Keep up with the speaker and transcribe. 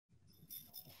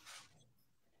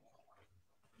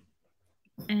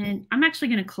And I'm actually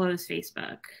going to close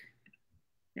Facebook.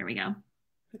 There we go.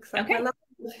 Looks like Okay. we're live.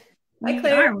 Hi, We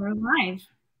Claire. are. We're live.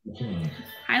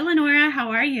 Hi, Lenora.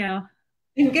 How are you?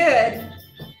 I'm good.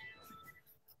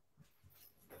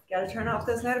 Got to turn off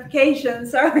those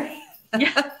notifications. Sorry.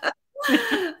 Yeah.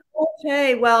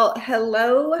 Okay. Well,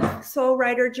 hello, Soul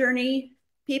Writer Journey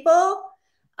people.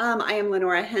 I am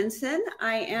Lenora Henson.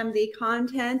 I am the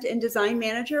content and design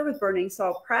manager with Burning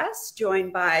Soul Press,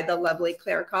 joined by the lovely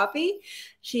Claire Coffey.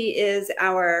 She is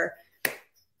our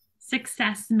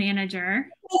Success manager.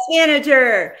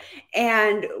 manager.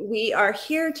 And we are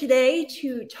here today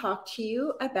to talk to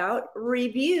you about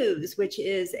reviews, which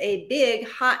is a big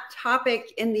hot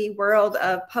topic in the world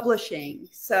of publishing.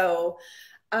 So,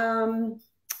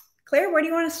 Claire, where do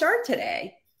you want to start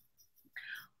today?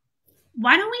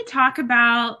 Why don't we talk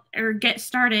about or get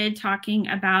started talking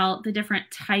about the different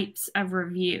types of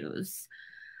reviews?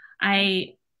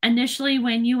 Initially,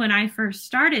 when you and I first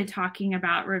started talking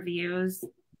about reviews,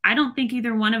 I don't think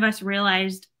either one of us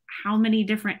realized how many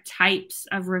different types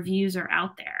of reviews are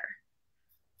out there.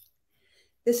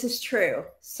 This is true.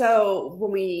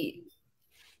 So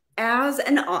as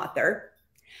an author,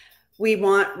 we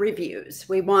want reviews.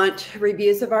 We want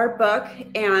reviews of our book,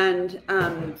 and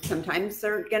sometimes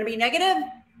they're going to be negative.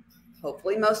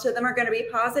 Hopefully, most of them are going to be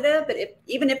positive, but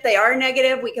even if they are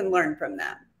negative, we can learn from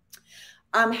them.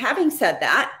 Having said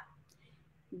that,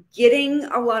 getting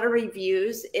a lot of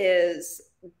reviews is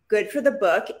good for the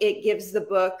book. It gives the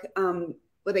book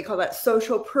what they call that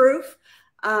social proof,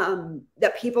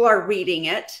 that people are reading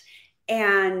it.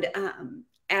 And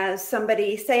as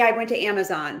somebody, say I went to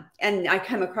Amazon and I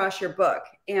come across your book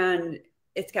and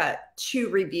it's got 2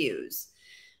 reviews,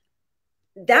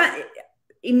 that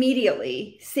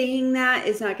immediately seeing that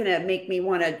is not going to make me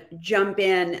want to jump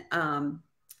in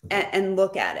and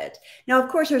look at it. Now, of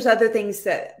course, there's other things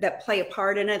that play a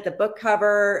part in it. The book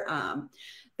cover,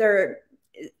 there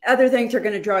other things are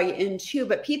going to draw you in too,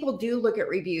 but people do look at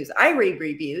reviews. I read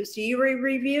reviews. Do you read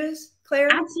reviews, Claire?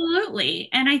 Absolutely.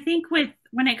 And I think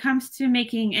when it comes to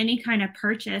making any kind of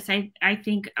purchase, I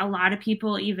think a lot of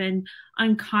people even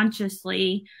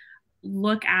unconsciously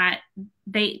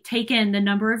they take in the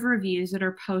number of reviews that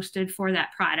are posted for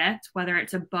that product, whether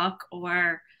it's a book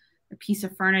or a piece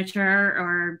of furniture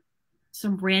or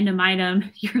some random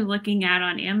item you're looking at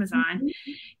on Amazon.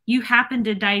 Mm-hmm. You happen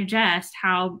to digest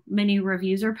how many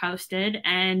reviews are posted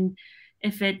and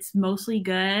if it's mostly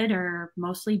good or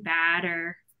mostly bad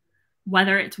or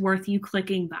whether it's worth you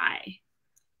clicking by.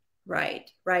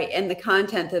 Right. And the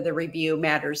content of the review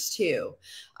matters too.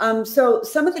 So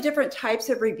some of the different types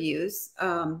of reviews,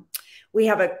 we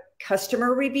have a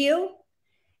customer review,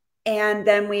 and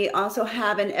then we also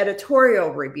have an editorial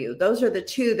review. Those are the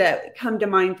 2 that come to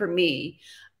mind for me.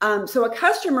 So a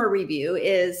customer review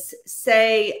is,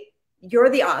 say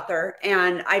you're the author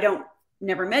and I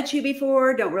never met you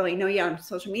before, don't really know you on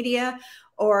social media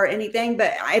or anything,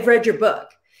 but I've read your book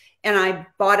and I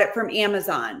bought it from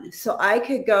Amazon. So I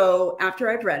could go, after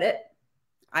I've read it,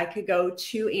 I could go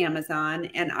to Amazon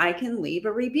and I can leave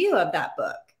a review of that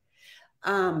book.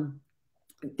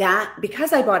 That,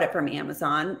 because I bought it from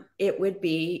Amazon, it would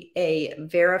be a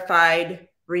verified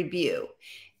review.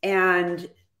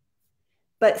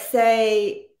 But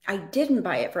say I didn't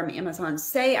buy it from Amazon.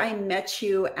 Say I met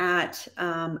you at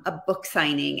a book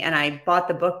signing and I bought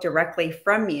the book directly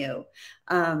from you,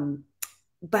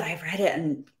 but I read it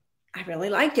and I really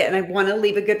liked it and I want to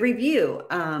leave a good review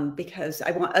because I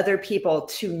want other people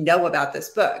to know about this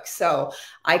book. So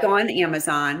I go on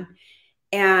Amazon,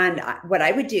 and what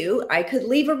I would do, I could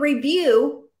leave a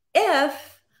review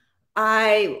if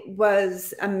I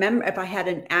was a member, if I had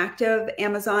an active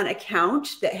Amazon account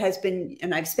that has been,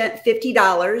 and I've spent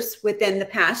 $50 within the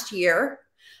past year,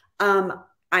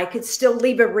 I could still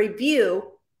leave a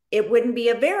review. It wouldn't be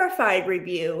a verified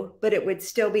review, but it would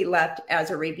still be left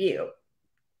as a review.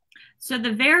 So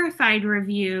the verified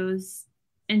reviews,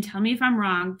 and tell me if I'm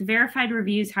wrong, the verified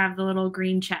reviews have the little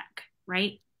green check,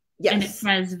 right? Yes. And it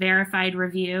says verified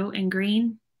review in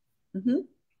green? Mm-hmm.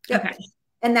 Yep. Okay.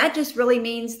 And that just really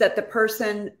means that the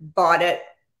person bought it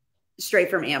straight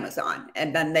from Amazon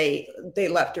and then they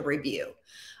left a review.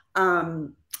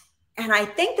 And I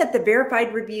think that the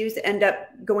verified reviews end up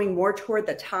going more toward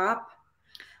the top.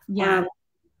 Yeah.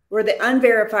 Where the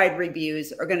unverified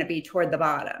reviews are going to be toward the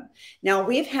bottom. Now,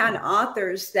 we've had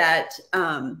authors that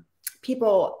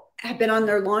people have been on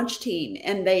their launch team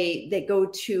and they go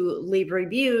to leave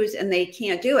reviews and they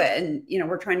can't do it. And,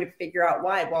 we're trying to figure out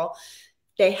why. Well,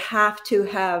 they have to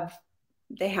have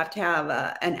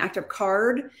an active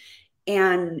card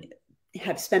and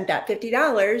have spent that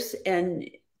 $50. And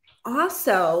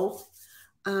also,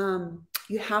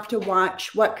 you have to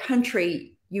watch what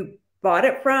country you bought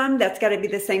it from. That's got to be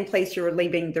the same place you were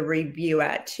leaving the review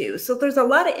at too. So there's a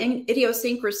lot of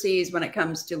idiosyncrasies when it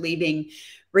comes to leaving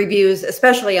reviews,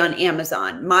 especially on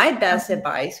Amazon. My best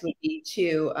advice would be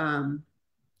to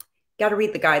got to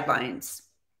read the guidelines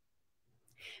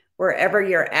wherever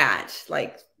you're at.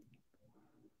 Like,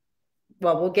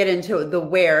 well, we'll get into the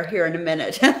where here in a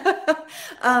minute.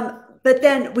 But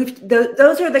then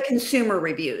those are the consumer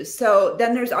reviews. So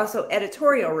then there's also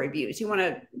editorial reviews. You want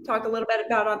to talk a little bit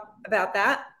about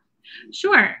that?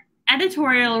 Sure.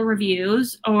 Editorial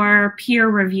reviews or peer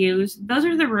reviews, those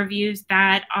are the reviews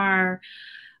that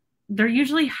they're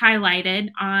usually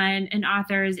highlighted on an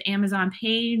author's Amazon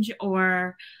page,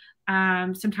 or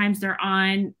sometimes they're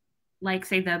on, like,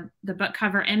 say, the book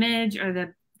cover image or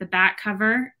the back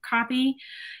cover copy.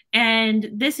 And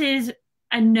this is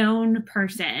a known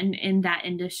person in that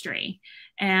industry.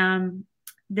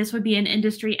 This would be an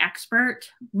industry expert,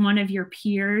 one of your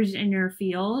peers in your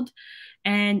field.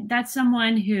 And that's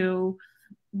someone who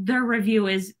their review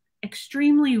is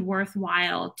extremely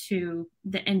worthwhile to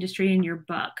the industry in your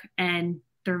book. And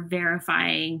they're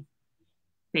verifying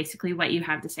basically what you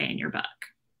have to say in your book.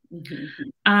 Mm-hmm.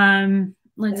 And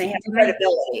they have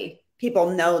credibility.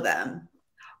 People know them.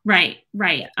 Right.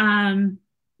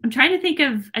 I'm trying to think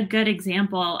of a good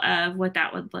example of what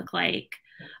that would look like.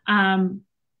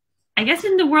 I guess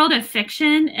in the world of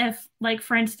fiction, if, like,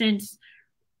 for instance,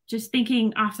 just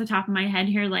thinking off the top of my head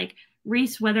here, like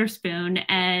Reese Witherspoon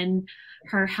and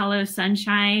her Hello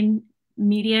Sunshine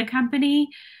media company,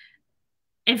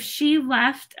 if she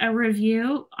left a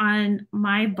review on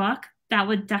my book, that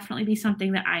would definitely be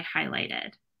something that I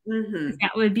highlighted. Mm-hmm.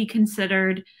 That would be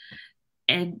considered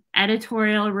an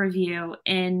editorial review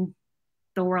in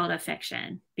the world of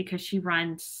fiction, because she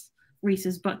runs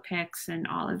Reese's book picks and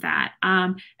all of that.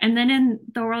 And then in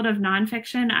the world of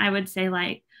nonfiction, I would say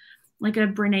like a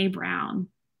Brene Brown.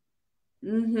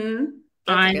 Mm-hmm.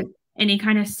 On any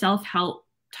kind of self-help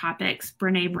topics,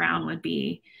 Brene Brown would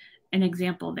be an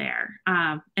example there.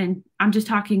 And I'm just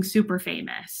talking super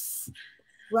famous.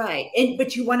 Right.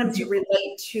 But you want them to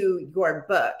relate to your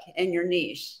book and your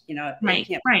niche, you know. Right.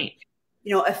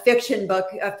 You know, a fiction book,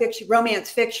 romance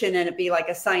fiction, and it'd be like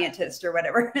a scientist or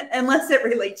whatever, unless it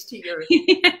relates to your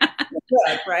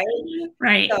book, right?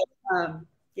 Right. So,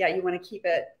 yeah, you want to keep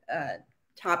it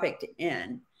topic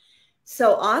in.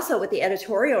 So also with the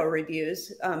editorial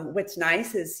reviews, what's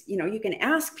nice is, you know, you can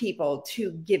ask people to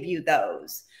give you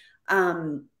those,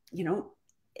 you know,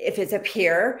 if it's a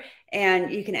peer,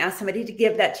 and you can ask somebody to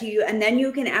give that to you, and then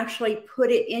you can actually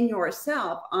put it in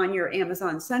yourself on your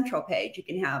Amazon Central page. You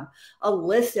can have a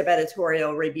list of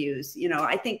editorial reviews. You know,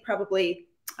 I think probably,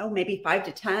 maybe 5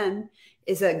 to 10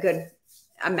 is a good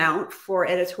amount for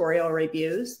editorial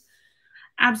reviews.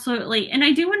 Absolutely. And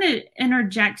I do want to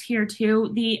interject here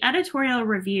too. The editorial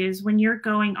reviews, when you're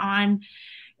going on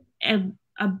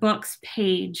a book's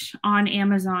page on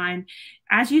Amazon,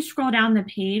 as you scroll down the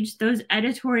page, those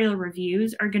editorial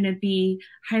reviews are going to be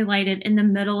highlighted in the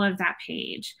middle of that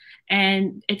page.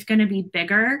 And it's going to be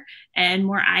bigger and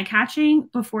more eye-catching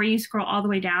before you scroll all the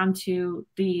way down to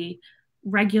the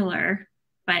regular,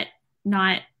 but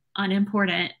not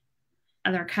unimportant,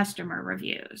 other customer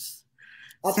reviews.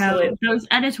 Absolutely. So those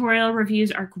editorial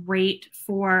reviews are great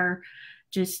for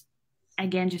just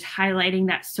highlighting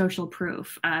that social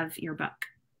proof of your book.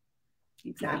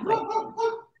 Exactly.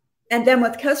 And then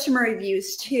with customer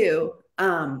reviews too,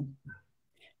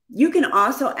 you can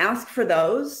also ask for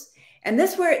those. And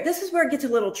this is where it gets a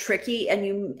little tricky, and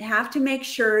you have to make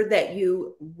sure that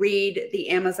you read the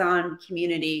Amazon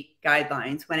community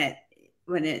guidelines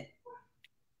when it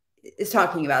is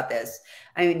talking about this.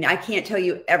 I mean, I can't tell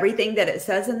you everything that it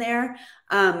says in there,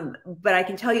 but I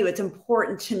can tell you it's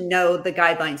important to know the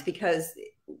guidelines, because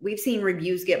we've seen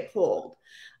reviews get pulled.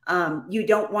 You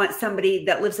don't want somebody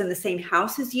that lives in the same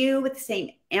house as you with the same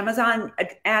Amazon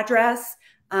address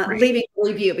leaving a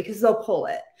review, because they'll pull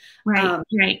it. Right.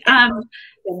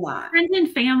 Friends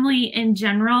and family in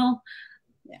general,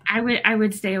 yeah, I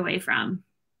would stay away from.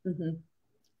 Mm-hmm.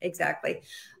 Exactly.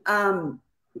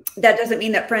 That doesn't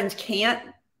mean that friends can't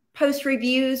post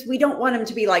reviews. We don't want them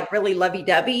to be like really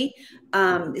lovey-dovey,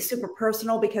 super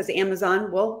personal, because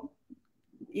Amazon will,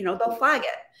 they'll flag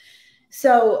it.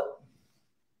 So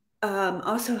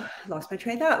also lost my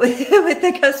train of thought with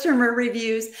the customer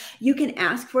reviews. You can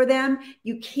ask for them.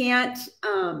 You can't,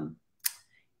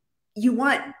 you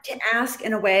want to ask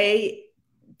in a way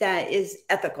that is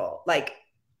ethical, like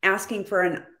asking for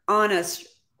an honest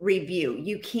review.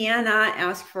 You cannot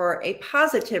ask for a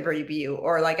positive review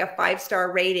or like a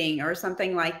 5-star rating or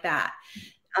something like that.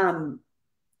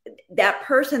 that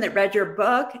person that read your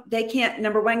book, they can't,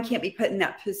 number one, can't be put in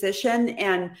that position.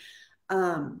 And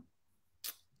um,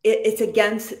 it's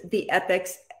against the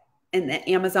ethics and the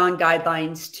Amazon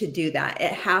guidelines to do that.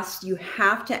 You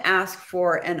have to ask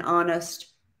for an honest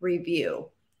review.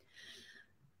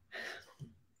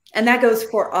 And that goes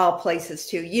for all places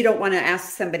too. You don't want to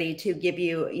ask somebody to give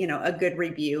you, a good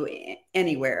review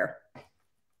anywhere.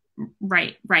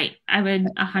 Right. I would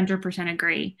 100%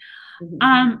 agree.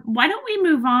 Mm-hmm. Why don't we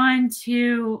move on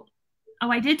to,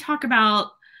 I did talk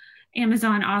about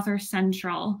Amazon Author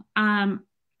Central.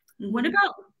 What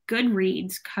about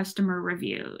Goodreads customer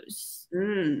reviews?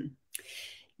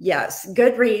 Yes,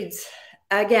 Goodreads,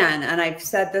 again, and I've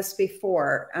said this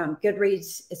before,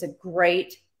 Goodreads is a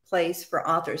great place for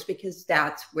authors because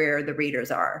that's where the readers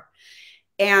are.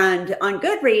 And on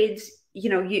Goodreads,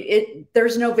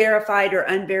 there's no verified or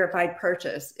unverified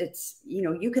purchase. It's,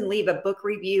 you can leave a book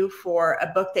review for a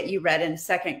book that you read in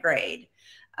second grade.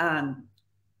 And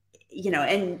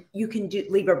you can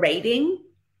leave a rating,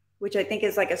 which I think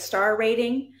is like a star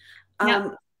rating.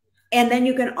 Yep. And then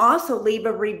you can also leave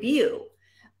a review.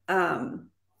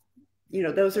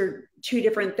 Those are two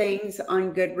different things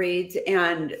on Goodreads,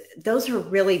 and those are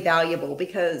really valuable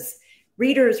because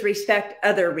readers respect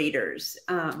other readers.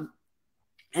 And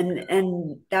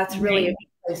that's really a good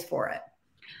place for it.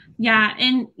 Yeah.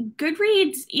 And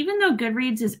Goodreads, even though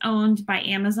Goodreads is owned by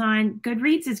Amazon,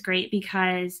 Goodreads is great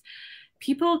because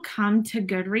people come to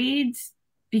Goodreads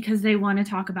because they want to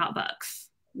talk about books.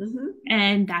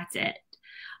 And that's it.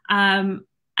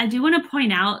 I do want to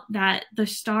point out that the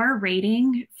star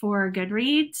rating for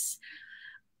Goodreads,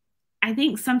 I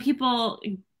think some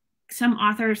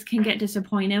authors can get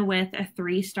disappointed with a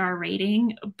 3-star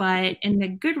rating, but in the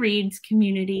Goodreads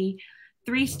community,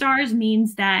 3 stars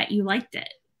means that you liked it.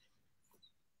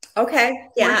 Okay.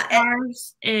 Yeah. 4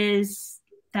 stars is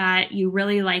that you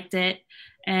really liked it,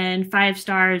 and 5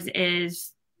 stars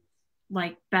is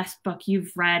like best book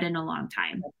you've read in a long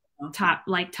time. Top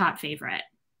favorite.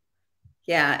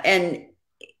 Yeah. And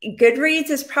Goodreads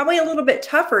is probably a little bit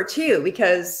tougher too,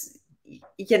 because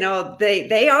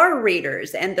they are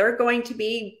readers and they're going to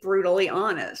be brutally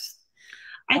honest.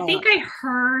 I think I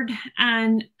heard,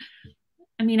 and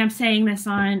I mean, I'm saying this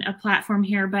on a platform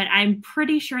here, but I'm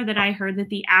pretty sure that I heard that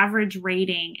the average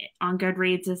rating on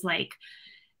Goodreads is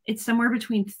it's somewhere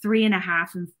between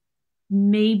 3.5 and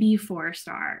maybe 4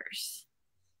 stars.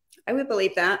 I would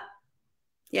believe that.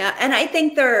 Yeah. And I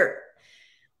think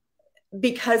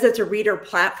because it's a reader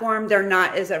platform, they're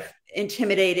not as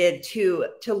intimidated to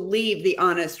leave the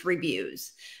honest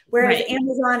reviews. Whereas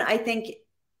Amazon, I think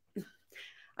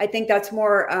that's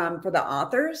more for the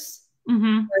authors.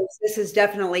 This is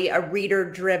definitely a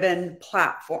reader-driven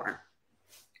platform.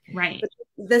 Right. But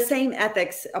the same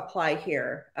ethics apply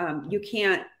here. You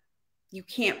can't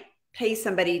pay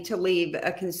somebody to leave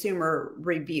a consumer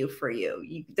review for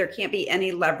you. There can't be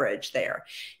any leverage there.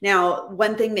 Now,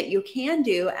 one thing that you can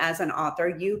do as an author,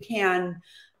 you can,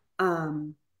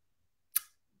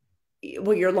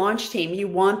 your launch team, you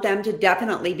want them to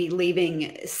definitely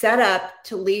be set up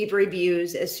to leave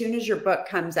reviews as soon as your book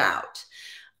comes out.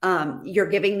 You're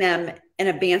giving them an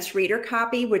advanced reader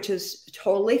copy, which is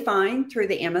totally fine through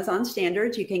the Amazon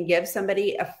standards. You can give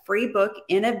somebody a free book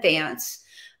in advance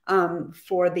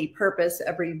for the purpose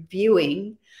of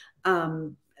reviewing.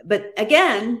 But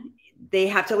again, they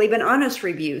have to leave an honest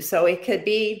review. So it could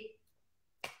be,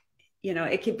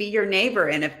 it could be your neighbor.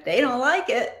 And if they don't like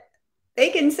it, they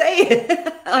can say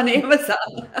it on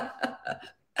Amazon.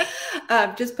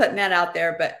 Just putting that out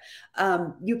there. But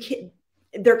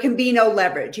there can be no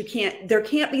leverage. There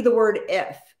can't be the word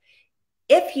if.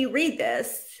 If you read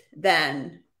this,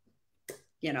 then,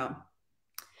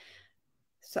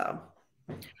 so.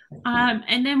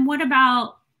 And then what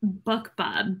about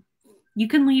BookBub? You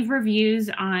can leave reviews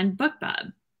on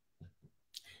BookBub.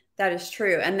 That is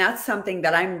true. And that's something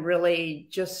that I'm really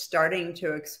just starting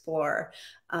to explore.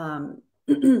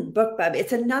 BookBub.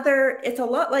 It's a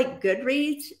lot like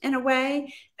Goodreads in a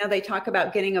way. Now they talk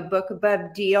about getting a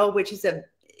BookBub deal, which is a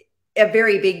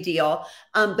very big deal.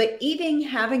 But even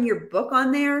having your book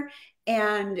on there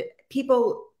and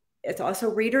it's also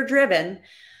reader driven.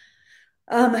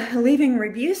 Leaving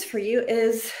reviews for you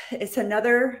it's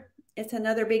another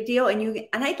big deal. And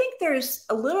I think there's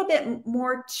a little bit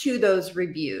more to those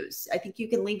reviews. I think you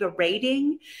can leave a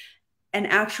rating, an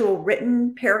actual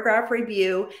written paragraph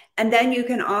review, and then you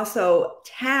can also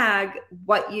tag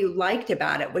what you liked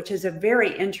about it, which is a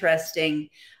very interesting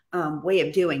way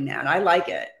of doing that. I like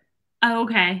it. Oh,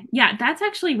 okay. Yeah, that's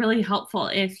actually really helpful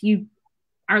if you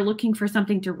are looking for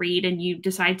something to read and you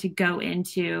decide to go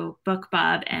into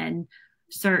BookBub and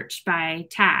search by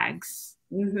tags.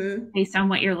 Mm-hmm. based on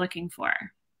what you're looking for.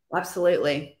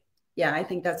 Absolutely. Yeah, I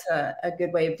think that's a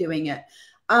good way of doing it.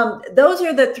 Those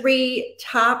are the three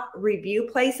top review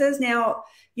places. Now,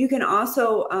 you can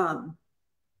also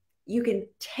you can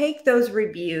take those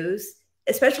reviews,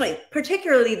 especially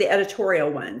particularly the editorial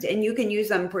ones, and you can use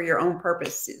them for your own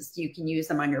purposes. You can use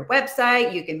them on your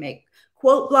website. You can make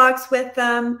quote blocks with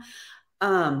them.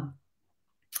 Um,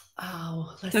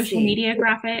 let's Social see. media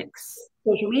graphics.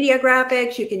 Social media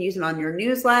graphics. You can use them on your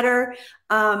newsletter.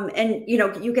 And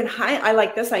you can I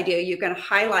like this idea. You can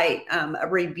highlight a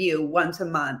review once a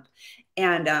month,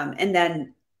 and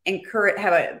then encourage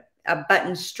have a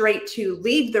button straight to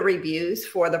leave the reviews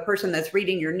for the person that's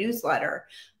reading your newsletter.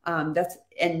 That's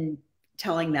and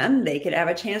telling them they could have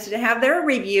a chance to have their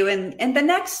review in the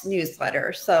next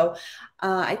newsletter. So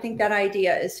I think that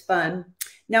idea is fun.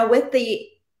 Now with the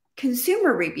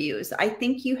consumer reviews, I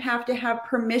think you have to have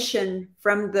permission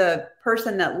from the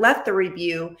person that left the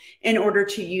review in order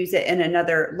to use it in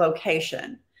another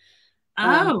location.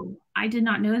 Oh, I did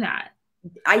not know that.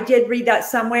 I did read that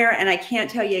somewhere, and I can't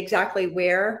tell you exactly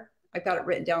where. I've got it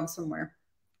written down somewhere.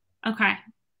 Okay.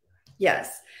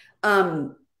 Yes.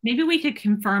 Maybe we could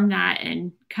confirm that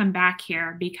and come back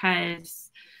here,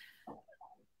 because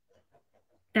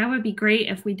that would be great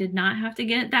if we did not have to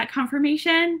get that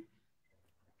confirmation.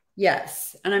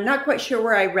 Yes. And I'm not quite sure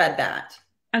where I read that.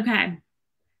 Okay.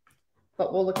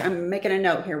 But we'll look. I'm making a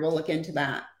note here. We'll look into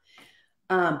that.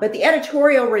 But the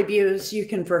editorial reviews you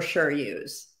can for sure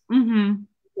use,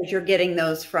 because you're getting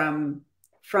those from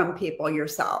people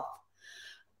yourself.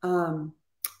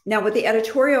 Now with the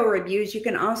editorial reviews, you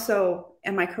can also,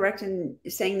 am I correct in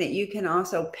saying that you can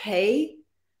also pay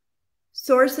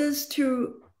sources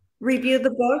to review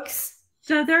the books?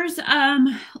 So there's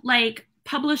like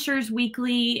Publishers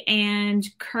Weekly and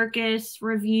Kirkus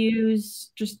reviews,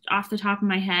 just off the top of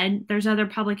my head. There's other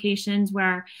publications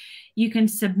where you can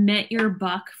submit your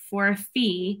book for a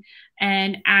fee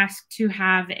and ask to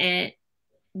have it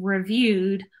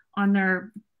reviewed on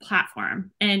their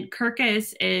platform. And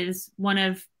Kirkus is one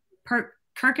of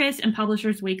Kirkus and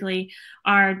Publishers Weekly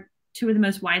are two of the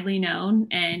most widely known,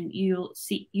 and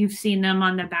you've seen them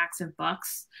on the backs of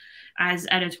books as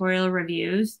editorial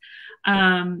reviews.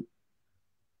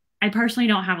 I personally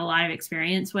don't have a lot of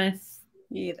experience with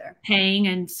either paying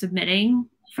and submitting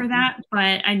for that,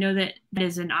 but I know that that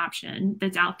is an option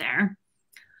that's out there.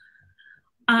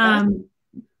 Let's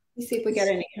see if we got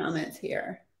any comments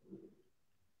here.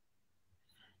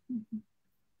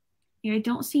 Yeah, I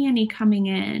don't see any coming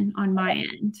in on my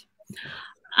end.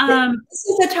 This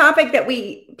is a topic that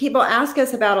people ask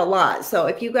us about a lot. So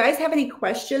if you guys have any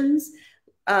questions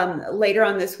later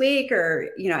on this week, or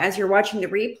as you're watching the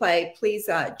replay, please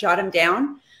jot them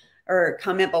down or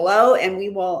comment below, and we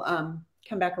will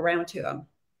come back around to them.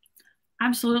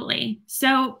 Absolutely.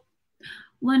 So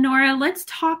Lenora, let's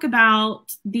talk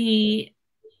about the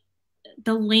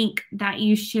link that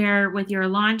you share with your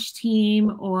launch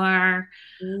team or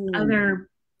other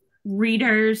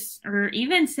readers, or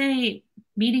even say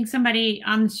meeting somebody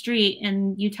on the street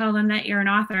and you tell them that you're an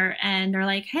author and they're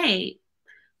like, hey,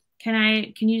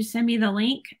 can you send me the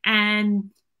link? And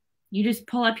you just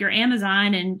pull up your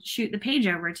Amazon and shoot the page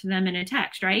over to them in a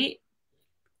text, right?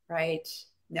 Right.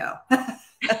 No.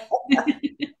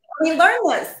 We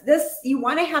learned this, you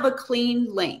want to have a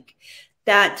clean link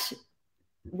that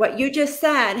what you just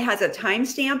said has a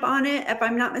timestamp on it, if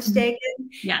I'm not mistaken.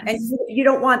 Yes. And you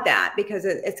don't want that because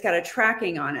it's got a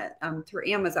tracking on it through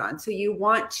Amazon. So you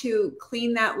want to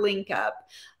clean that link up.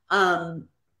 And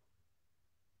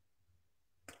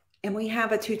we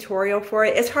have a tutorial for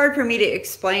it. It's hard for me to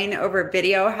explain over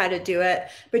video how to do it,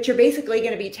 but you're basically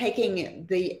going to be taking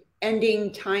the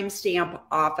ending timestamp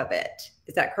off of it.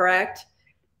 Is that correct?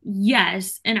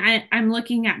 Yes. And I'm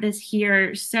looking at this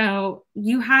here. So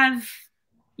you have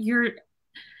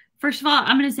first of all,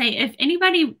 I'm going to say, if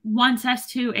anybody wants us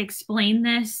to explain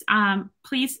this,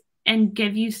 please, and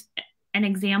give you an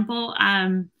example,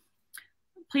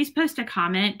 please post a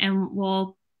comment and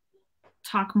we'll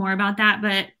talk more about that.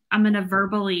 But I'm going to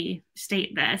verbally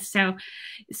state this. So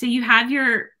you have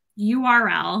your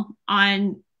URL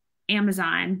on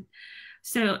Amazon.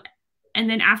 So, and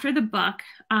then after the book,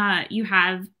 you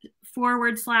have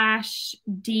 /DP,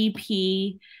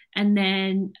 and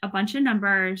then a bunch of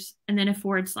numbers, and then a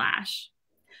 /.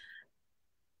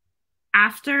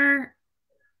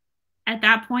 At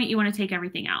that point, you want to take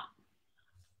everything out.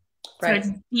 Right. So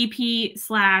it's DP/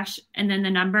 and then the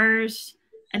numbers,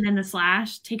 and then the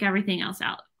 /, take everything else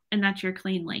out. And that's your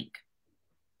clean link.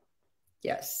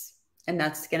 Yes. And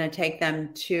that's going to take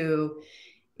them to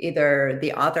either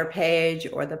the author page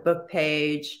or the book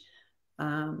page,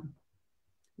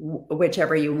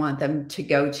 whichever you want them to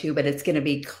go to, but it's going to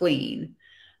be clean.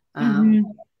 Mhm.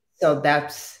 So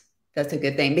that's a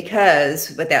good thing,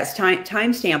 because with that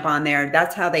timestamp on there,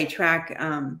 that's how they track.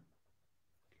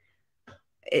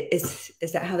 Is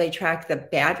that how they track the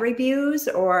bad reviews,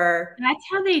 or? That's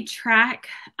how they track,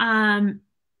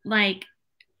 like,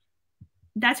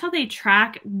 that's how they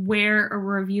track where a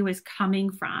review is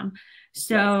coming from.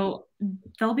 So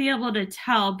they'll be able to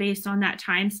tell based on that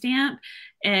timestamp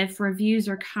if reviews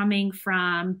are coming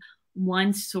from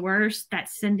one source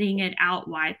that's sending it out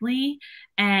widely,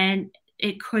 and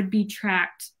it could be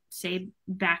tracked, say,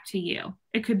 back to you.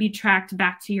 It could be tracked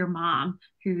back to your mom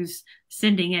who's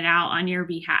sending it out on your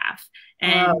behalf.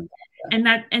 Oh, And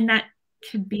that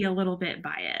could be a little bit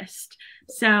biased.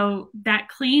 So that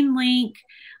clean link,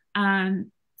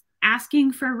 um,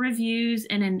 asking for reviews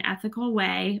in an ethical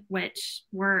way, which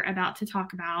we're about to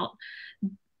talk about.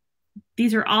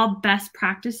 These are all best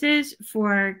practices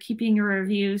for keeping your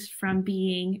reviews from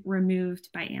being removed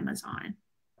by Amazon,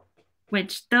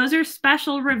 which those are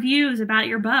special reviews about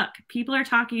your book. People are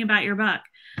talking about your book.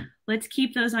 Let's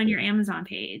keep those on your Amazon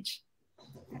page.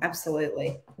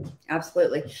 absolutely.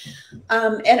 Absolutely.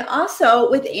 And also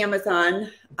with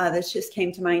Amazon, this just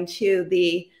came to mind too.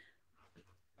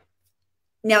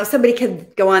 Now somebody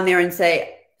could go on there and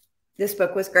say, this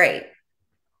book was great,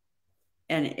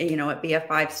 and it'd be a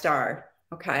 5-star.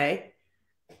 Okay.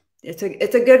 It's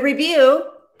a good review.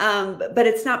 But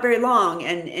it's not very long,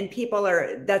 and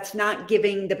that's not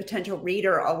giving the potential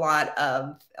reader a lot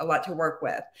to work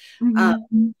with.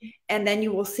 Mm-hmm. And then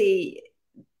you will see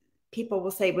people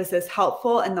will say, was this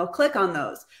helpful? And they'll click on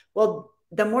those. Well,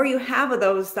 the more you have of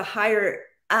those, the higher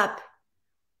up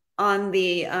on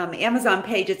the Amazon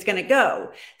page it's going to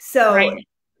go. So Right.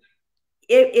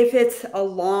 if it's a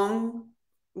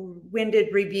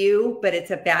long-winded review, but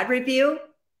it's a bad review,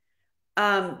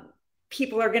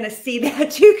 people are going to see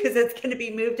that too, because it's going to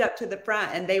be moved up to the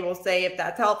front, and they will say if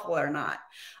that's helpful or not.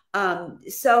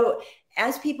 So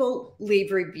as people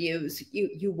leave reviews,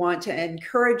 you want to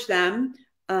encourage them,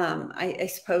 I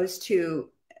suppose, to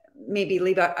maybe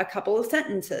leave a couple of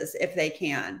sentences if they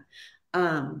can.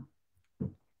 I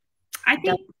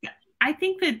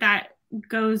think that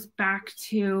goes back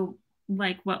to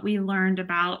like what we learned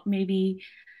about maybe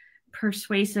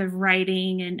persuasive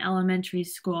writing in elementary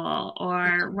school,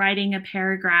 or writing a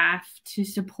paragraph to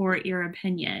support your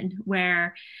opinion,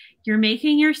 where you're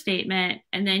making your statement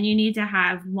and then you need to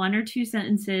have 1 or 2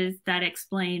 sentences that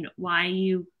explain why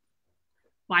you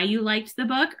liked the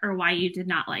book or why you did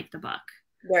not like the book.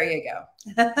 There you go.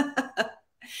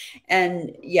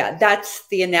 And yeah, that's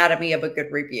the anatomy of a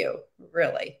good review,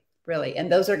 really, really.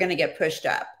 And those are going to get pushed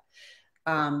up.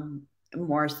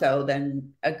 More so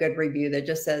than a good review that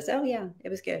just says, oh yeah, it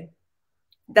was good.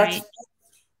 That's right.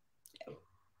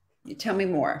 You tell me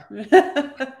more.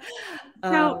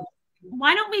 So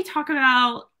why don't we talk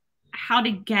about how to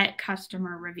get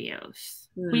customer reviews?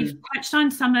 We've touched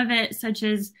on some of it, such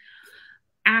as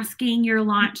asking your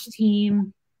launch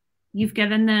team. You've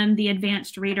given them the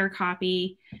advanced reader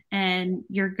copy, and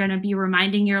you're going to be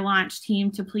reminding your launch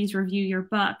team to please review your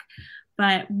book.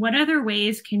 But what other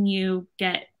ways can you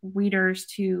get readers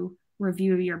to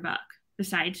review your book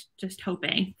besides just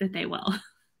hoping that they will?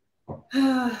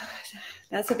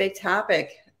 That's a big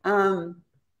topic. Well,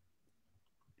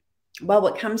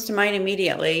 what comes to mind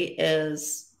immediately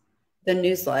is the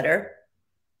newsletter.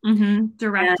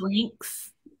 Direct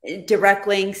links. Direct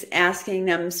links, asking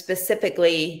them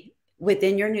specifically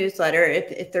within your newsletter,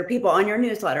 if there are people on your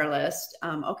newsletter list,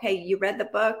 okay, you read the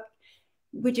book,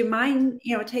 would you mind,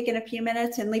 taking a few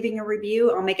minutes and leaving a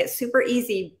review? I'll make it super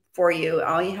easy for you.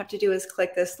 All you have to do is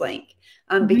click this link.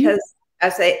 Because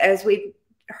as we've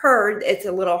heard, it's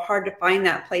a little hard to find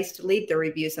that place to leave the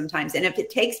review sometimes. And if it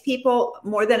takes people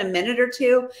more than a minute or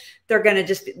two, they're going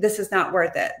to this is not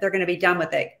worth it. They're going to be done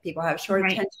with it. People have short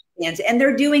attention spans, and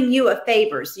they're doing you a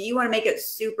favor. So you want to make it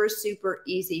super, super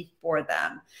easy for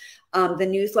them. The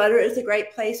newsletter is a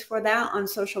great place for that. On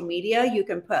social media, you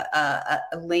can put a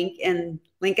link in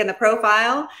the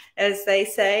profile, as they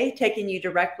say, taking you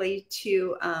directly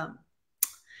to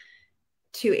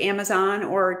Amazon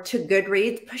or to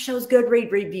Goodreads. Push those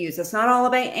Goodreads reviews. It's not all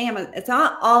about Amazon. It's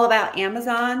not all about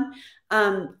Amazon.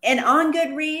 And on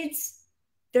Goodreads,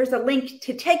 there's a link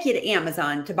to take you to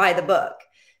Amazon to buy the book.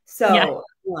 So,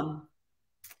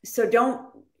 so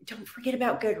don't forget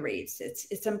about Goodreads.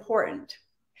 It's important.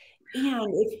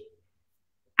 And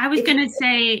I was going to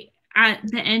say at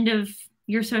the end of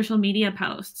your social media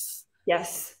posts.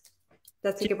 Yes,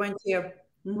 that's a good one too.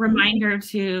 Reminder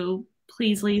to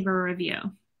please leave a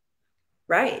review.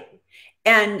 Right.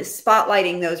 And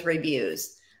spotlighting those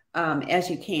reviews as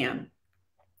you can.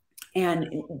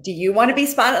 And do you want to be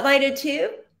spotlighted too?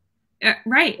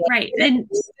 Right. And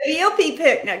The ELP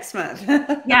pick next month.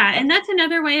 yeah, and that's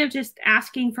another way of just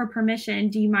asking for permission.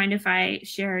 Do you mind if I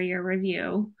share your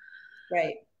review?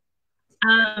 Right.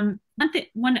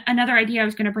 Another idea I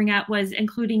was going to bring up was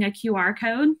including a QR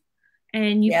code,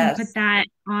 and you can put Yes. that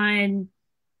on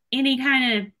any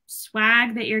kind of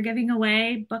swag that you're giving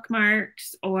away,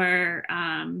 bookmarks or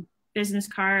business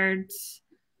cards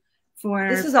for.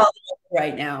 This is all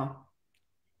right now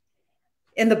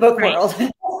in the book world.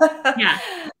 Yeah.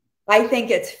 I think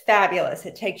it's fabulous.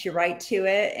 It takes you right to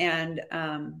it. And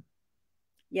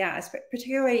yeah,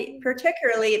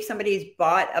 particularly if somebody's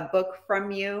bought a book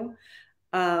from you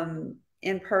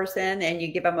in person and you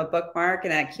give them a bookmark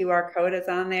and that QR code is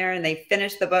on there and they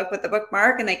finish the book with the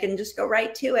bookmark and they can just go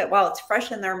right to it while it's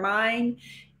fresh in their mind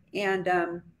and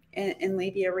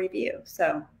leave you a review.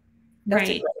 So that's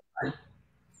a great one.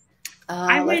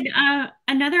 I would,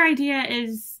 another idea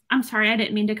is, I'm sorry, I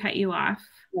didn't mean to cut you off.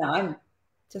 No, I'm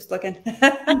just looking.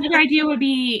 Another idea would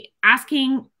be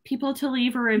asking people to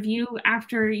leave a review at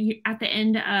the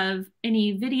end of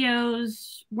any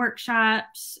videos,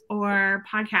 workshops, or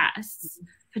podcasts,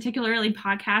 particularly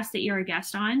podcasts that you're a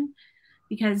guest on,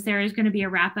 because there is going to be a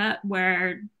wrap up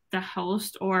where the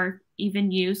host or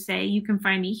even you say, you can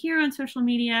find me here on social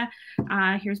media.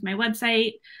 Here's my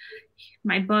website.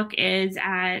 My book is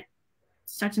at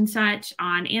such and such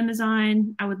on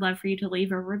Amazon. I would love for you to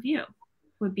leave a review.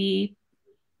 Would be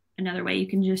another way you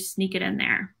can just sneak it in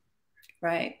there.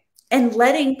 Right. And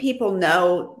letting people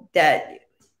know that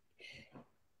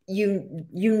you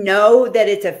know that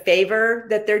it's a favor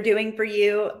that they're doing for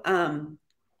you,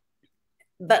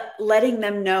 but letting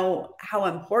them know how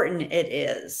important it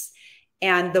is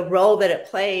and the role that it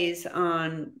plays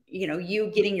on,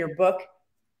 you getting your book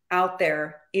out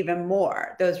there even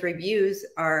more. Those reviews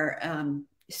are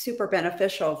super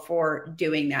beneficial for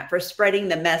doing that, for spreading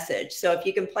the message. So if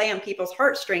you can play on people's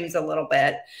heartstrings a little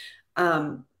bit,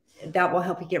 that will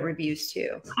help you get reviews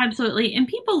too. Absolutely. And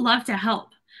people love to help.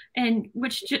 And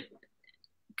which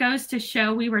goes to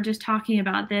show, we were just talking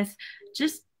about this,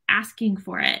 just asking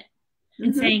for it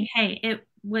and saying, hey, it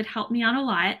would help me out a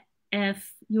lot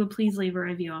if you would please leave a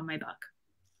review on my book.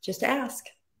 Just ask.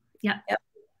 Yep.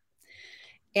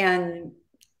 And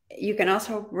you can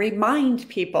also remind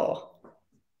people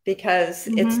because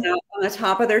it's not on the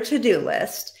top of their to-do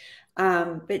list.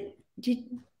 But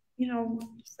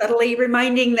subtly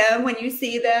reminding them when you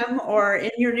see them or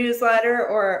in your newsletter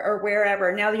or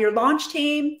wherever. Now your launch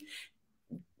team,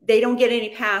 they don't get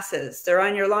any passes. They're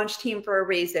on your launch team for a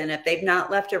reason. If they've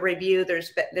not left a review,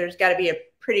 there's got to be a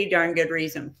pretty darn good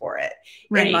reason for it.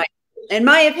 Right. In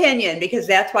my opinion, because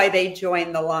that's why they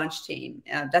joined the launch team.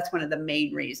 That's one of the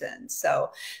main reasons.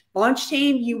 So launch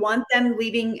team, you want them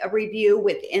leaving a review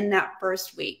within that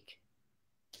first week.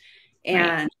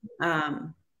 And,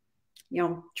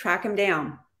 track them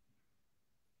down.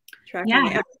 Track them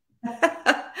down.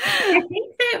 I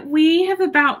think that we have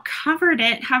about covered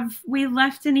it. Have we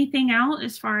left anything out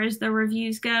as far as the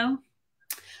reviews go?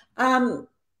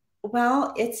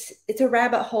 Well, it's a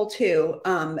rabbit hole too.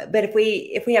 But if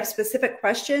we have specific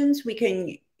questions, we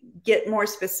can get more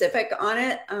specific on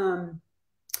it down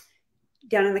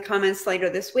in the comments later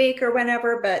this week or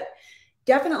whenever. But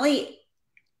definitely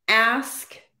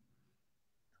ask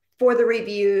for the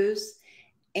reviews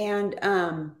and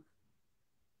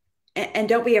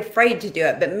don't be afraid to do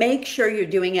it, but make sure you're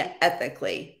doing it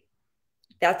ethically.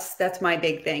 That's my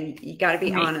big thing. You got to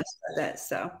be honest with it.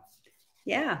 So.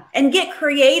 Yeah. And get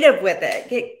creative with it.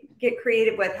 Get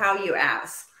creative with how you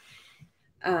ask.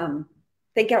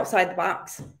 Think outside the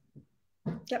box.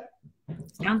 Yep.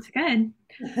 Sounds good.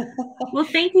 Well,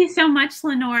 thank you so much,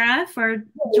 Lenora, for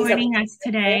joining us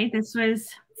today. This was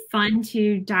fun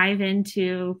to dive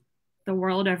into the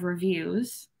world of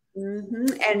reviews.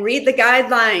 And read the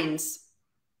guidelines.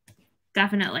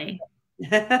 Definitely.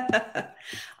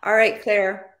 All right,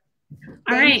 Claire.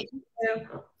 All right.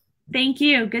 Thank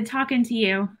you. Good talking to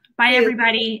you. Bye,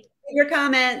 everybody. Your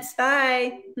comments.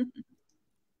 Bye.